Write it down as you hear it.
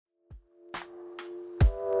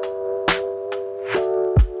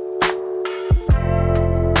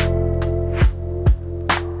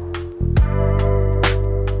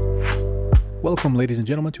Welcome, ladies and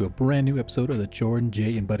gentlemen, to a brand new episode of the Jordan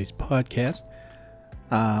J and Buddies podcast.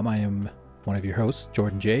 I am one of your hosts,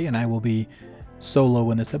 Jordan J, and I will be solo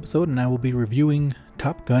in this episode, and I will be reviewing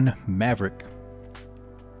Top Gun Maverick.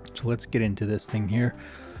 So let's get into this thing here.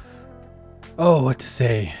 Oh, what to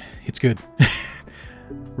say? It's good.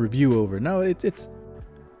 Review over. No, it's.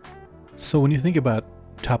 So when you think about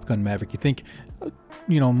Top Gun Maverick, you think,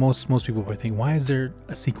 most people would think, why is there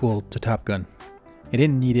a sequel to Top Gun? It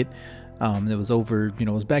didn't need it. It was over. It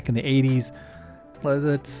was back in the 80s.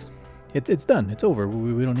 It's done. It's over.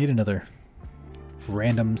 We don't need another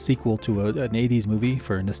random sequel to an 80s movie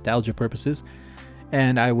for nostalgia purposes.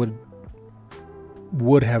 And I would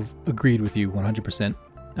have agreed with you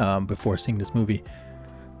 100% before seeing this movie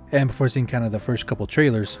and before seeing kind of the first couple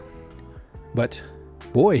trailers. But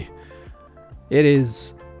boy, it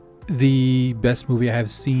is the best movie I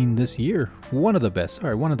have seen this year. One of the best.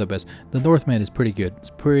 One of the best. The Northman is pretty good. It's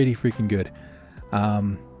pretty freaking good.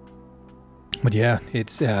 But yeah,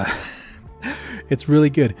 it's it's really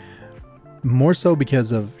good. More so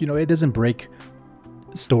because of, it doesn't break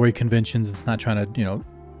story conventions. It's not trying to,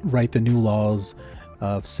 write the new laws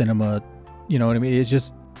of cinema. You know what I mean?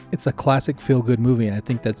 It's a classic feel-good movie, and I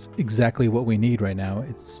think that's exactly what we need right now.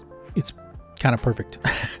 It's kind of perfect.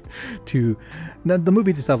 The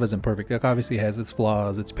movie itself isn't perfect. It obviously has its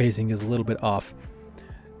flaws. Its pacing is a little bit off,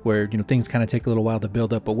 where things kind of take a little while to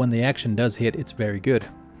build up, but when the action does hit, it's very good.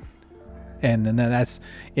 And then that's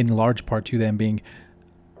in large part to them being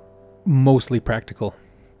mostly practical,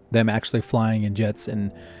 them actually flying in jets,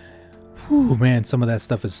 and whew, man, some of that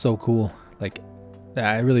stuff is so cool. Like,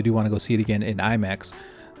 I really do want to go see it again in IMAX.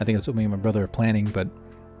 I think that's what me and my brother are planning. But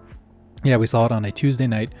yeah, we saw it on a Tuesday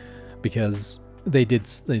night because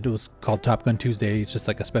it was called Top Gun Tuesday. It's just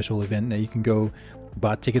like a special event that you can go,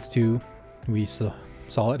 bought tickets to. We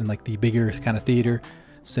saw it in like the bigger kind of theater,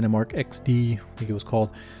 Cinemark XD, I think it was called.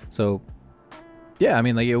 So yeah, I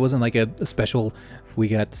mean, like, it wasn't like a special, we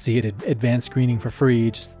got to see it at advanced screening for free.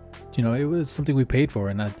 Just, it was something we paid for.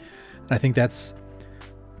 And I think that's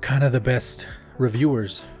kind of the best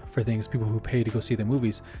reviewers for things, people who pay to go see the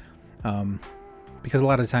movies. Because a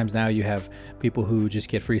lot of times now you have people who just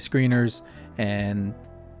get free screeners, and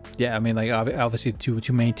yeah, I mean, like, obviously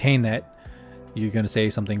to maintain that, you're going to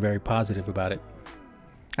say something very positive about it.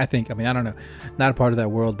 I don't know, not a part of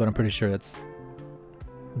that world, but I'm pretty sure that's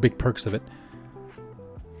big perks of it.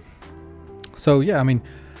 So yeah, I mean,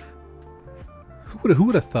 who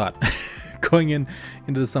would have thought going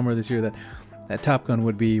into the summer this year that Top Gun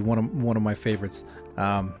would be one of my favorites.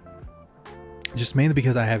 Just mainly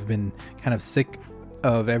because I have been kind of sick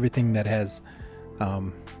of everything that has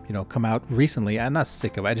come out recently. I'm not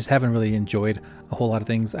sick of it. I just haven't really enjoyed a whole lot of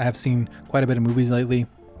things. I have seen quite a bit of movies lately.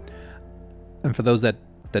 And for those that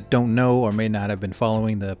don't know or may not have been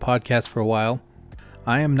following the podcast for a while,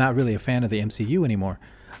 I am not really a fan of the MCU anymore.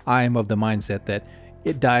 I am of the mindset that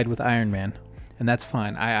it died with Iron Man, and that's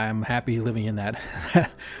fine. I'm happy living in that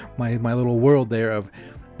my little world there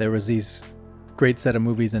was these great set of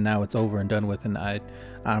movies, and now it's over and done with, and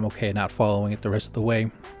I'm okay not following it the rest of the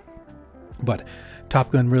way. But Top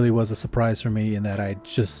Gun really was a surprise for me in that I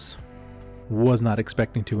just was not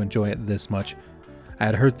expecting to enjoy it this much. I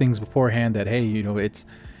had heard things beforehand that, hey, it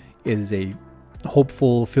is a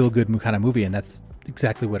hopeful, feel-good kind of movie, and that's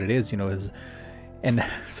exactly what it is. And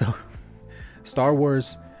so Star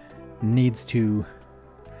Wars needed to,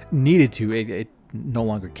 it no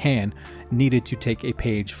longer can, needed to take a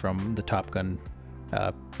page from the Top Gun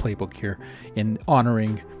playbook here in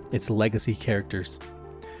honoring its legacy characters.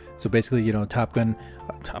 So basically, Top Gun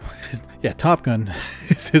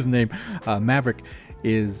is his name. Maverick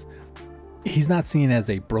he's not seen as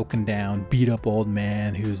a broken down, beat up old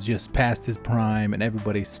man who's just past his prime and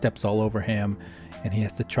everybody steps all over him and he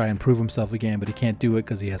has to try and prove himself again, but he can't do it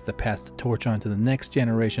because he has to pass the torch on to the next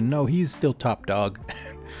generation. No, he's still top dog.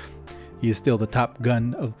 He is still the top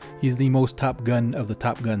gun he's the most top gun of the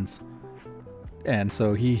top guns. And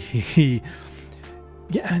so he's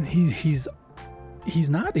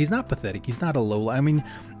not pathetic. He's not a low. I mean,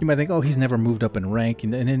 you might think, oh, he's never moved up in rank,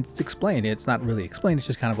 and it's explained. It's not really explained. It's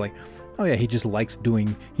just kind of like, oh yeah, he likes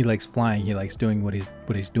flying. He likes doing what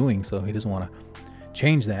he's doing. So he doesn't want to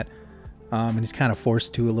change that. And he's kind of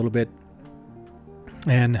forced to a little bit.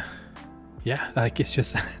 And yeah, like, it's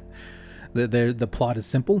just the plot is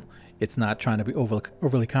simple. It's not trying to be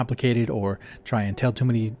overly complicated or try and tell too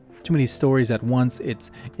many stories at once. It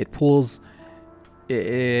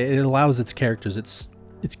allows its characters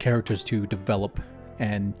to develop,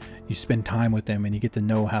 and you spend time with them and you get to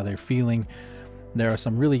know how they're feeling. There are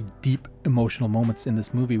some really deep emotional moments in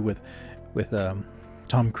this movie with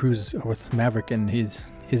Tom Cruise, or with Maverick, and his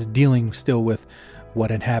his dealing still with what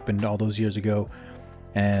had happened all those years ago,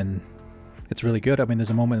 and it's really good. I mean, there's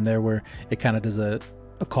a moment in there where it kind of does a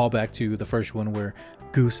callback to the first one where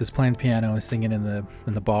Goose is playing piano and singing in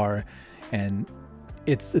the bar, and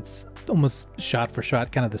it's almost shot for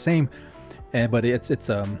shot kind of the same, but it's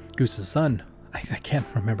Goose's son. I can't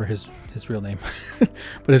remember his real name,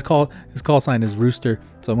 but his call sign is Rooster,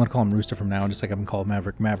 so I'm gonna call him Rooster from now on, just like I've been called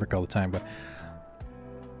Maverick all the time.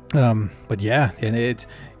 But yeah, and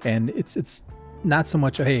it's not so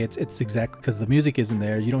much. Hey, it's exactly because the music isn't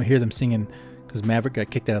there. You don't hear them singing because Maverick got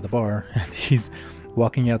kicked out of the bar, and he's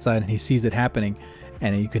walking outside and he sees it happening,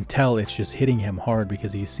 and you can tell it's just hitting him hard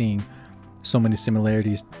because he's seeing so many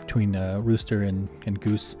similarities between Rooster and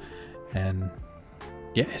Goose, and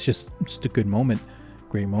yeah, it's just a good moment,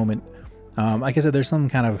 great moment. Like I said, there's some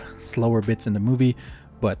kind of slower bits in the movie,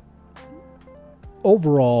 but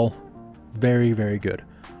overall, very, very good.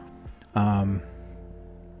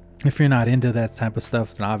 If you're not into that type of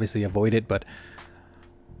stuff, then obviously avoid it, but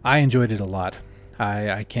I enjoyed it a lot.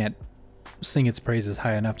 I can't sing its praises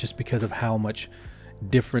high enough just because of how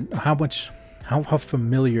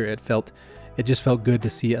familiar it felt. It just felt good to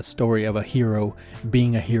see a story of a hero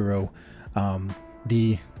being a hero.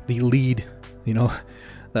 The lead,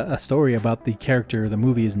 a story about the character the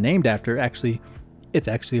movie is named after. It's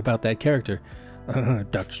actually about that character,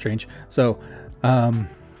 Doctor Strange. So,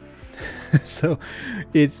 so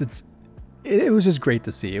it was just great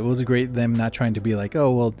to see. It was great them not trying to be like,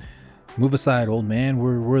 oh well, move aside, old man.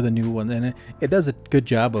 We're the new one, and it does a good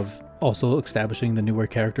job of also establishing the newer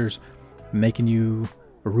characters, making you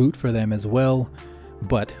root for them as well,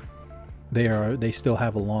 but they still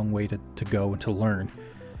have a long way to go and to learn.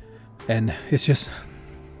 And it's just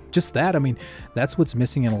that. I mean, that's what's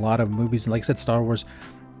missing in a lot of movies. And like I said, Star Wars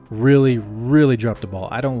really, really dropped the ball.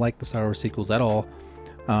 I don't like the Star Wars sequels at all.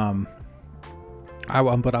 But I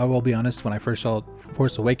will be honest, when I first saw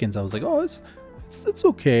Force Awakens, I was like, oh, it's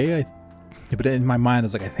okay. But in my mind, I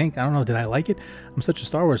was like, I don't know, did I like it? I'm such a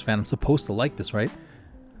Star Wars fan. I'm supposed to like this, right?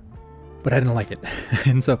 But I didn't like it.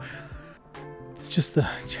 And so it's just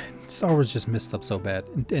Star Wars just messed up so bad.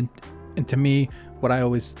 And to me, how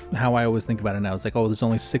I always think about it now is like, oh, there's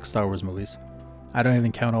only 6 Star Wars movies. I don't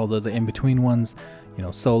even count all the in-between ones,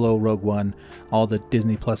 Solo, Rogue One, all the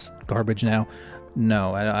Disney Plus garbage now.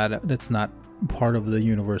 No, that's not part of the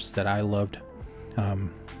universe that I loved.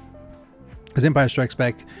 Because Empire Strikes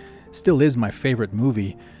Back still is my favorite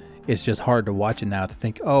movie. It's just hard to watch it now to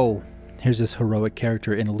think, oh, here's this heroic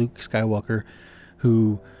character in Luke Skywalker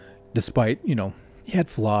who, despite, he had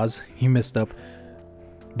flaws, he messed up.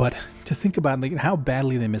 But to think about how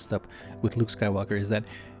badly they messed up with Luke Skywalker is that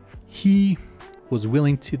he was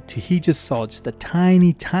willing he just saw just a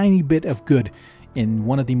tiny, tiny bit of good in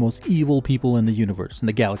one of the most evil people in the universe, in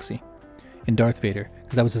the galaxy, in Darth Vader,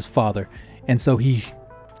 because that was his father. And so he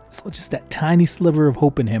saw just that tiny sliver of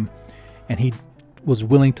hope in him, and he was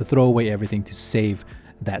willing to throw away everything to save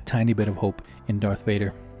that tiny bit of hope in Darth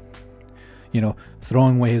Vader.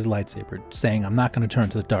 Throwing away his lightsaber, saying, I'm not going to turn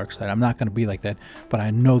to the dark side. I'm not going to be like that, but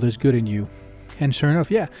I know there's good in you. And sure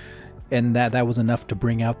enough, yeah. And that was enough to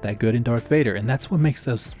bring out that good in Darth Vader. And that's what makes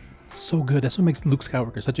those so good. That's what makes Luke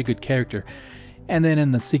Skywalker such a good character. And then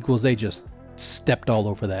in the sequels, they just stepped all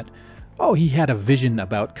over that. Oh, he had a vision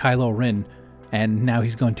about Kylo Ren, and now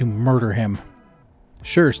he's going to murder him.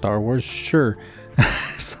 Sure, Star Wars, sure.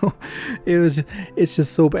 So it's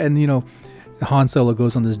just so bad. And Han Solo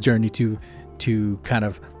goes on this journey to kind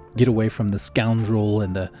of get away from the scoundrel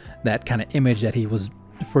and that kind of image that we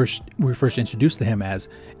were first introduced to him as,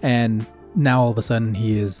 and now all of a sudden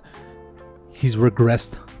he's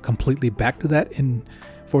regressed completely back to that in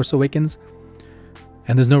Force Awakens,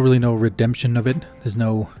 and there's no redemption of it. There's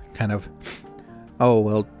no kind of, oh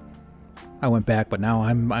well, I went back, but now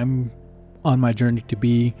I'm on my journey to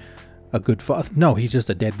be a good father. No, he's just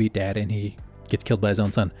a deadbeat dad, and he gets killed by his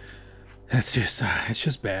own son. It's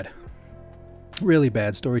just bad, really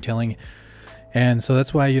bad storytelling, and so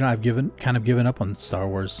that's why I've given up on Star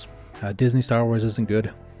Wars. Disney Star Wars isn't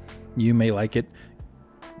good. You may like it,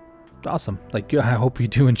 awesome. Like, I hope you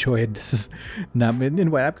do enjoy it. This is not.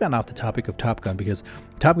 Anyway, I've gotten off the topic of Top Gun because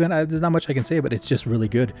Top Gun. There's not much I can say, but it's just really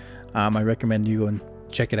good. I recommend you go and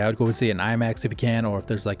check it out. Go and see it in IMAX if you can, or if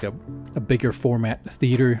there's like a bigger format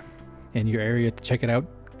theater in your area to check it out.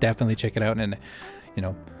 Definitely check it out, and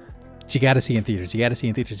you got to see in theaters. You got to see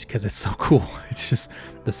in theaters because it's so cool. It's just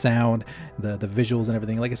the sound, the visuals, and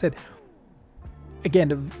everything. Like I said, again,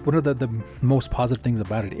 one of the most positive things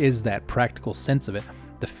about it is that practical sense of it,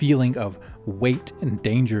 the feeling of weight and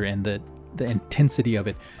danger, and the intensity of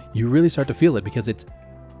it. You really start to feel it because it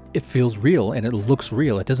feels real and it looks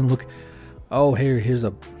real. It doesn't look oh, here's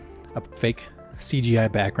a fake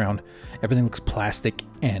CGI background. Everything looks plastic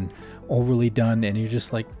and overly done, and you're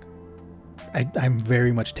just like, I'm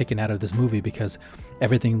very much taken out of this movie because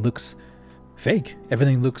everything looks fake.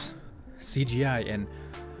 Everything looks CGI,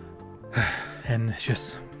 and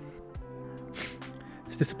it's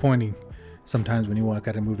disappointing sometimes when you walk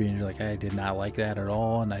out of a movie and you're like, I did not like that at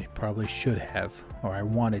all, and I probably should have, or I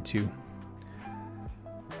wanted to.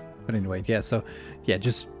 But anyway, yeah. So yeah,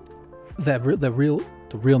 just the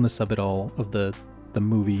realness of it all, of the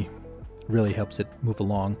movie, really helps it move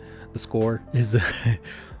along. The score is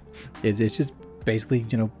it's just basically,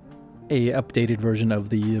 you know, a updated version of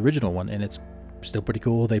the original one, and it's still pretty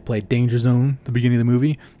cool. They played Danger Zone at the beginning of the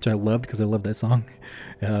movie, which I loved because I love that song.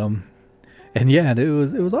 And yeah, it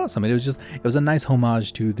was awesome. It was a nice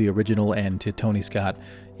homage to the original and to Tony Scott.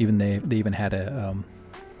 Even they even had a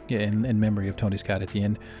in memory of Tony Scott at the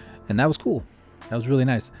end, and that was cool. That was really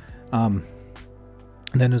nice. And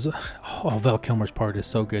then there's Val Kilmer's part is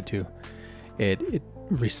so good too.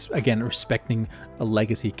 Again, respecting a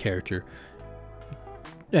legacy character,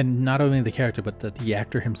 and not only the character but the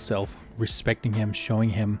actor himself, respecting him, showing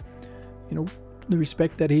him, you know, the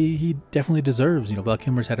respect that he definitely deserves. You know, Val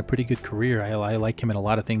Kilmer's had a pretty good career. I like him in a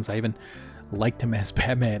lot of things. I even liked him as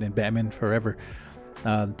Batman in Batman Forever.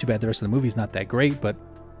 Too bad the rest of the movie's not that great, but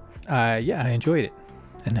yeah, I enjoyed it,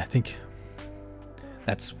 and I think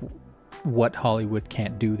that's what Hollywood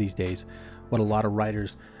can't do these days. What a lot of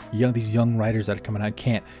writers, these young writers that are coming out,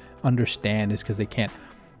 can't understand is because they can't.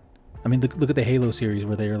 I mean, look at the Halo series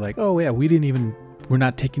where they're like, oh yeah, we're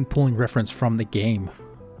not pulling reference from the game.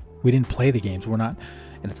 We didn't play the games. We're not.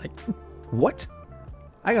 And it's like, what?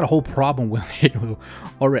 I got a whole problem with Halo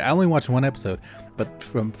already. I only watched one episode, but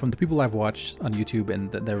from the people I've watched on YouTube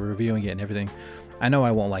and they're reviewing it and everything, I know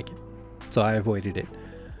I won't like it. So I avoided it.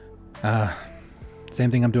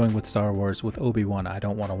 Same thing I'm doing with Star Wars, with Obi-Wan. I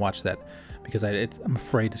don't want to watch that because I'm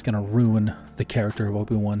afraid it's going to ruin the character of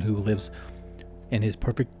Obi-Wan, who lives in his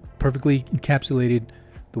perfectly encapsulated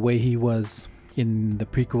the way he was in the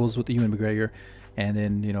prequels with Ewan McGregor, and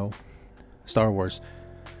then, you know, Star Wars,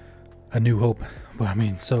 A New Hope. But I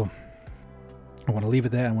mean, so I want to leave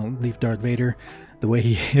it there. I want to leave Darth Vader the way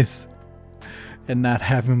he is, and not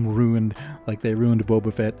have him ruined like they ruined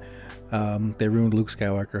Boba Fett. They ruined Luke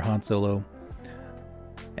Skywalker, Han Solo,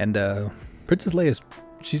 and Princess Leia.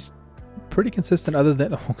 She's pretty consistent, other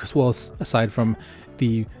than, well, aside from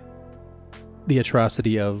the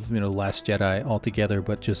atrocity of, you know, Last Jedi altogether.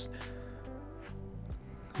 But just,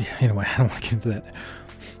 anyway, I don't want to get into that.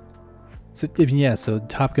 So yeah, so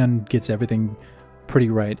Top Gun gets everything pretty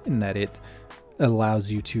right in that it allows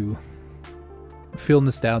you to feel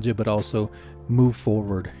nostalgia, but also move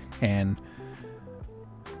forward, and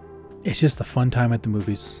it's just a fun time at the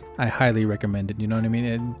movies. I highly recommend it. You know what I mean?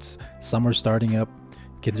 It's summer's starting up,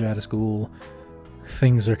 kids are out of school,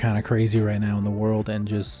 things are kind of crazy right now in the world, and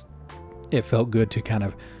just it felt good to kind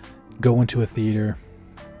of go into a theater,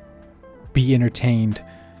 be entertained,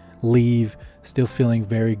 leave still feeling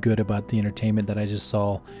very good about the entertainment that I just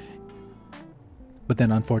saw. But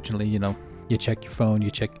then unfortunately, you know, you check your phone,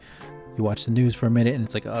 you watch the news for a minute, and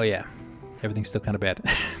it's like, oh yeah, everything's still kind of bad.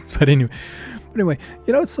 But anyway,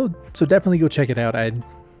 you know, so definitely go check it out. I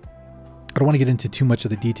don't want to get into too much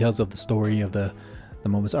of the details of the story of the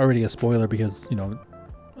moments. Already a spoiler because, you know,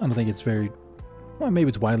 I don't think it's maybe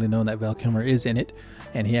it's widely known that Val Kilmer is in it,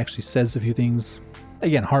 and he actually says a few things,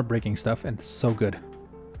 again, heartbreaking stuff, and it's so good.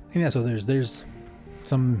 And yeah, so there's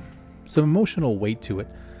some emotional weight to it,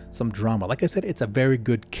 some drama. Like I said, it's a very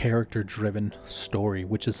good character-driven story,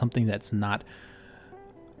 which is something that's not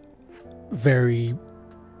very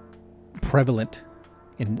prevalent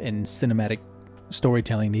in cinematic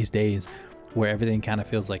storytelling these days, where everything kind of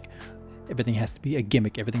feels like everything has to be a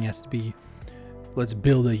gimmick. Everything has to be, let's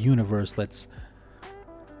build a universe. Let's,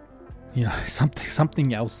 you know,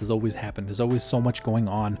 something else has always happened. There's always so much going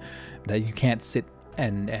on that you can't sit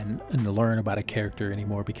and learn about a character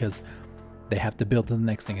anymore, because they have to build to the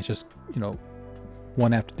next thing. It's just, you know,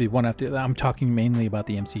 one after the I'm talking mainly about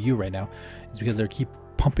the MCU right now. It's because they keep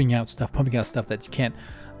pumping out stuff that you can't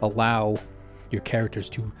allow your characters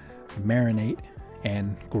to marinate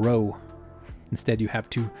and grow. Instead, you have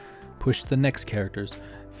to push the next characters,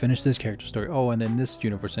 finish this character story, and then this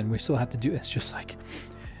universe, and we still have to do. It's just like,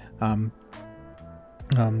 I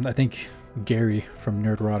think Gary from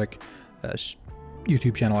Nerdrotic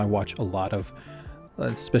YouTube channel I watch a lot of,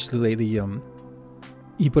 especially lately.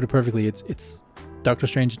 He put it perfectly. It's Doctor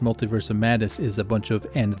Strange Multiverse of Madness is a bunch of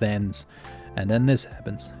and thens, and then this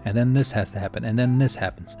happens, and then this has to happen, and then this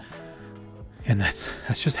happens, and that's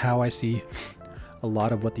just how I see a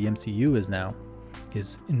lot of what the MCU is now,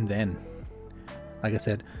 is in then. like I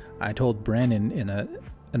said, I told Brandon in a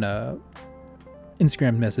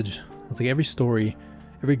Instagram message, I was like,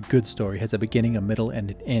 every good story has a beginning, a middle,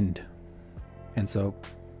 and an end. And so,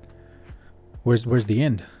 where's the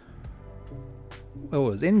end? Oh,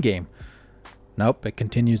 it was Endgame. Nope, it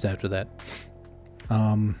continues after that.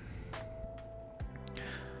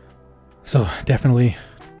 So definitely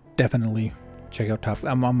check out Top.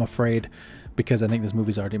 I'm afraid because I think this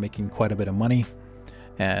movie's already making quite a bit of money,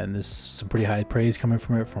 and there's some pretty high praise coming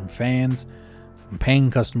from it from fans, from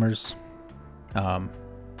paying customers.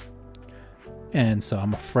 And so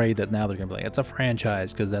I'm afraid that now they're gonna be like, it's a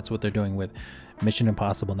franchise, because that's what they're doing with Mission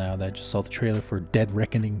Impossible now. That I just saw the trailer for Dead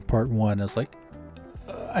Reckoning Part 1. I was like,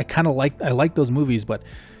 I like those movies, but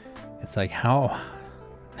it's like, how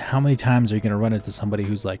many times are you gonna run into somebody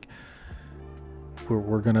who's like,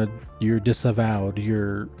 you're disavowed,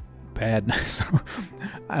 you're bad. So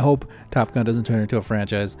I hope Top Gun doesn't turn into a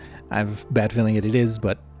franchise. I have a bad feeling it is,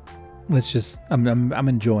 but I'm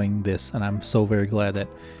enjoying this, and I'm so very glad that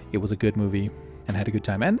it was a good movie and had a good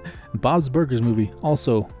time. And Bob's Burgers movie,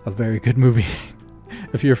 also a very good movie.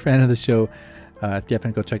 If you're a fan of the show,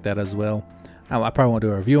 definitely go check that as well. I probably won't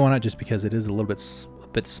do a review on it just because it is a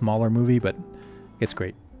bit smaller movie, but it's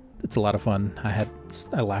great. It's a lot of fun. I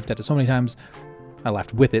laughed at it so many times. I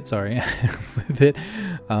laughed with it, sorry. With it.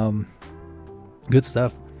 Good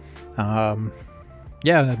stuff. Yeah,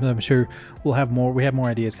 I'm sure we have more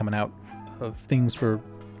ideas coming out of things for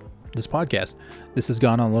this podcast. This has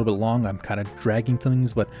gone on a little bit long. I'm kind of dragging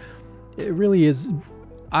things, but it really is.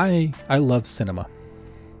 I love cinema.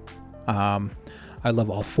 I love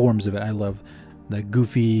all forms of it. I love the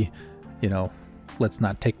goofy, let's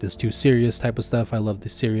not take this too serious type of stuff. I love the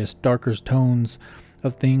serious, darker tones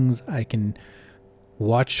of things. I can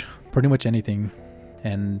watch pretty much anything,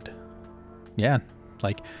 and yeah,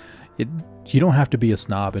 like you don't have to be a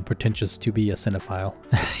snob and pretentious to be a cinephile.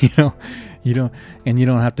 You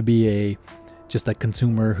don't have to be just a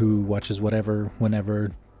consumer who watches whatever,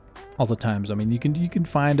 whenever, all the times. I mean, you can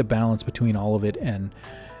find a balance between all of it and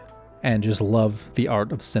just love the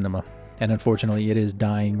art of cinema. And unfortunately, it is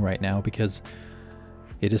dying right now because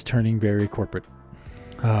it is turning very corporate.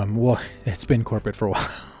 Well, it's been corporate for a while.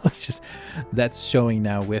 That's showing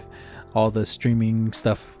now with all the streaming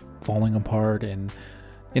stuff falling apart. And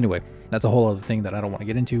anyway, that's a whole other thing that I don't want to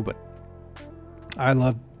get into, but I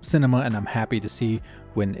love cinema, and I'm happy to see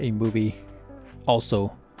when a movie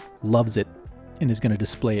also loves it and is going to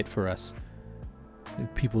display it for us.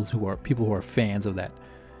 People who are fans of that.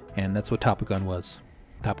 And that's what Top Gun was.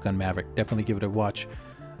 Top Gun Maverick. Definitely give it a watch.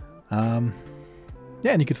 And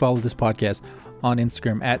you can follow this podcast on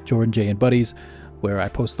Instagram at Jordan J and Buddies, where I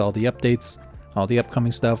post all the updates, all the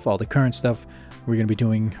upcoming stuff, all the current stuff. We're going to be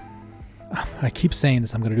doing, I keep saying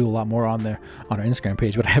this, I'm going to do a lot more on there on our Instagram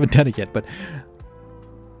page, but I haven't done it yet. But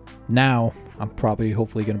now I'm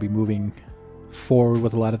hopefully going to be moving forward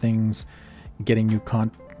with a lot of things, getting new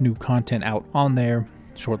content out on there,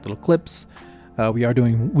 short little clips. We are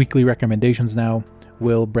doing weekly recommendations now.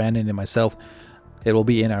 Will, Brandon, and myself. It will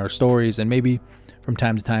be in our stories, and maybe from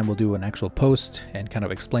time to time we'll do an actual post and kind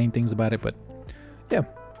of explain things about it. But yeah,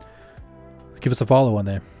 give us a follow on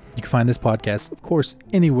there. You can find this podcast, of course,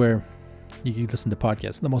 anywhere you can listen to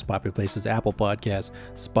podcasts. The most popular places: Apple Podcasts,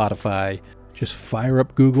 Spotify. Just fire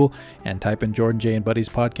up Google and type in Jordan J and Buddies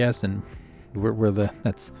podcast, and we're the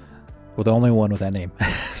only one with that name.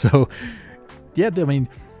 So yeah, I mean,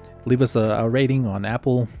 leave us a rating on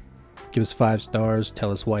Apple. Give us 5 stars.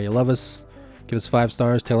 Tell us why you love us. Give us 5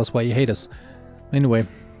 stars. Tell us why you hate us. Anyway,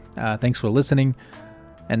 thanks for listening.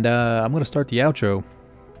 And I'm going to start the outro.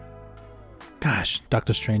 Gosh,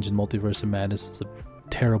 Doctor Strange and Multiverse of Madness is a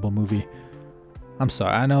terrible movie. I'm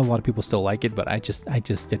sorry. I know a lot of people still like it, but I just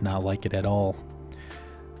did not like it at all.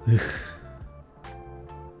 Ugh.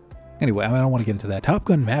 Anyway, I don't want to get into that. Top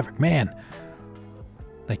Gun Maverick, man.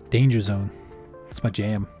 Like Danger Zone. It's my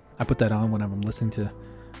jam. I put that on when I'm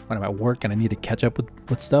at work and I need to catch up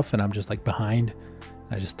with stuff and I'm just like behind.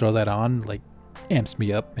 I just throw that on, like amps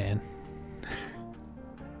me up, man.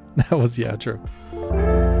 That was the outro.